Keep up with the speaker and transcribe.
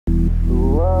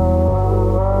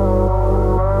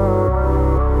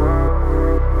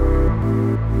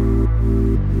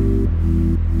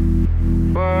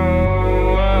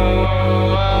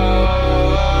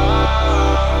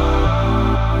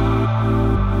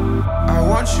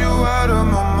want you out of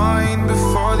my mind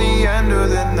before the end of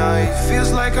the night.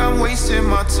 Feels like I'm wasting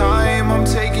my time, I'm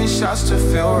taking shots to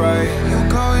feel right. You're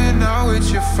going out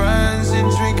with your friends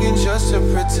and drinking just to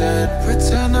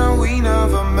pretend that we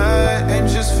never met, and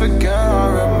just forget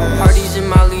our romance. Parties in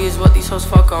Mali is what these hoes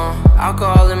fuck on.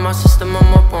 Alcohol in my system,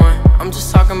 I'm up on. I'm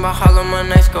just talking about how long my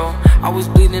nights go. I was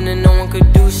bleeding and no one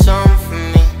could do something for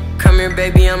me. Come here,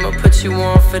 baby, I'ma put you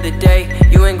on for the day.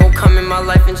 You ain't gon' come in my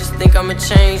life and just think I'ma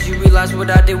change. You realize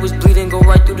what I did was bleed and go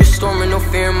right through the storm, and no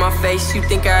fear in my face. You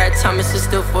think I had time to sit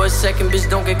still for a second, bitch,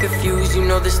 don't get confused, you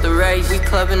know this the race. We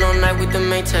clubbing all night with the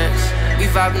Maytags. We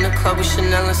vibing the club with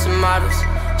Chanel and some models.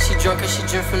 She drunk and she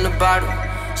drink from the bottle.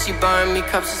 She buying me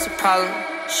cups, it's a problem.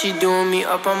 She doing me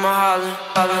up on my hollin'.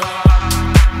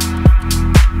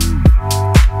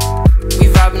 We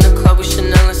vibing the club with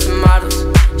Chanel and some models.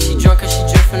 She drunk and she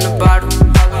drink from the bottle.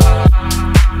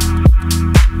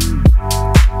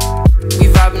 We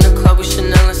vibing the club with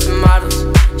Chanel and some models.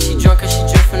 She drunk and she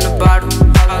drink from the bottle.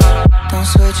 Don't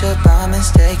switch up, I'm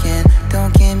mistaken.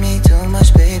 Don't give me too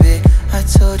much, baby. I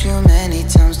told you many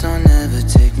times, don't ever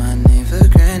take my name for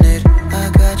granted. I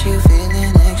got you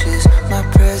feeling anxious, my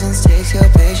presence takes your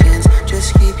patience.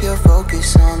 Just keep your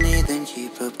focus on me, then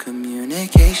keep up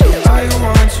communication. I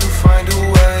want to find a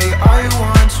way, I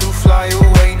want to fly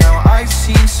away now. I've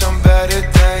seen some better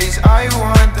days, I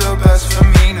want the best for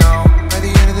me now. By the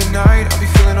end of the night, I'll be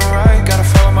feeling alright. Gotta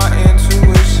follow my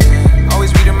intuition,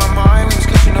 always reading my mind. We was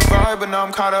catching a vibe, but now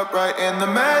I'm caught up right in the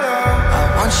middle.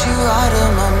 I want you out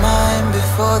of my mind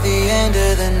before the end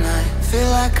of the night. Feel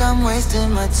like I'm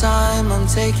wasting my time, I'm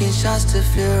taking shots to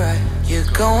feel right. You're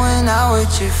going out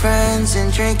with your friends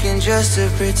and drinking just to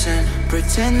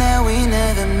pretend that we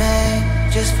never met,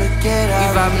 just forget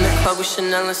our We vibing the romance. club with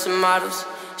Chanel and some models.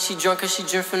 She drunk and she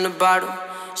drink from the bottle.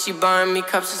 She buying me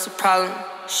cups, it's a problem.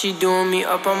 She doing me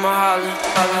up on my hollin'.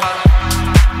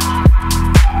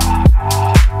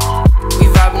 We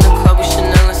vibing the club with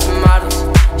Chanel and some models.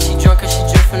 She drunk and she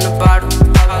drink from the bottle.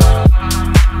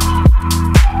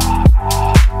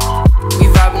 We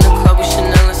vibing the club with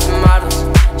Chanel and some models.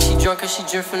 She drunk and she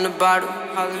drink from the bottle.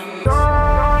 I